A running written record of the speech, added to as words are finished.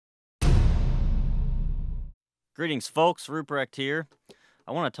Greetings, folks. Ruprecht here.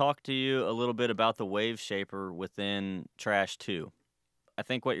 I want to talk to you a little bit about the Wave Shaper within Trash2. I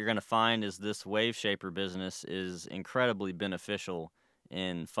think what you're going to find is this Wave Shaper business is incredibly beneficial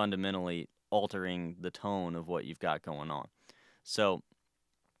in fundamentally altering the tone of what you've got going on. So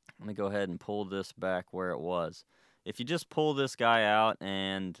let me go ahead and pull this back where it was. If you just pull this guy out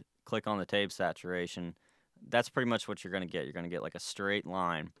and click on the tape saturation, that's pretty much what you're going to get. You're going to get like a straight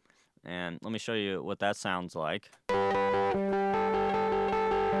line. And let me show you what that sounds like. And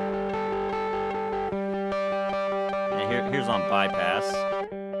here's on bypass.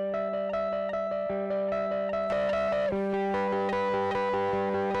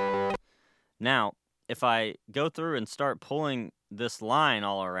 Now, if I go through and start pulling this line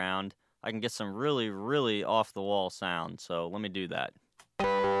all around, I can get some really, really off-the-wall sound. So let me do that.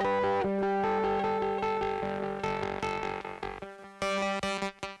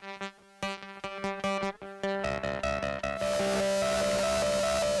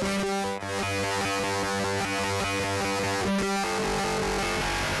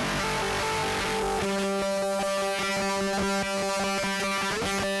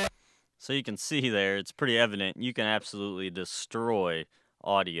 So you can see there, it's pretty evident you can absolutely destroy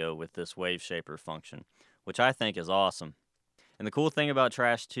audio with this Wave Shaper function, which I think is awesome. And the cool thing about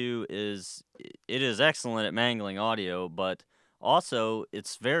Trash2 is it is excellent at mangling audio, but also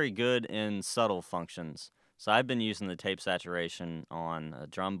it's very good in subtle functions. So I've been using the tape saturation on a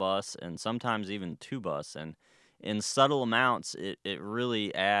drum bus and sometimes even two bus, and in subtle amounts it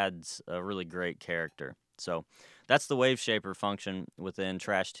really adds a really great character. So that's the Wave Shaper function within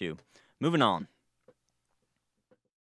Trash2. Moving on.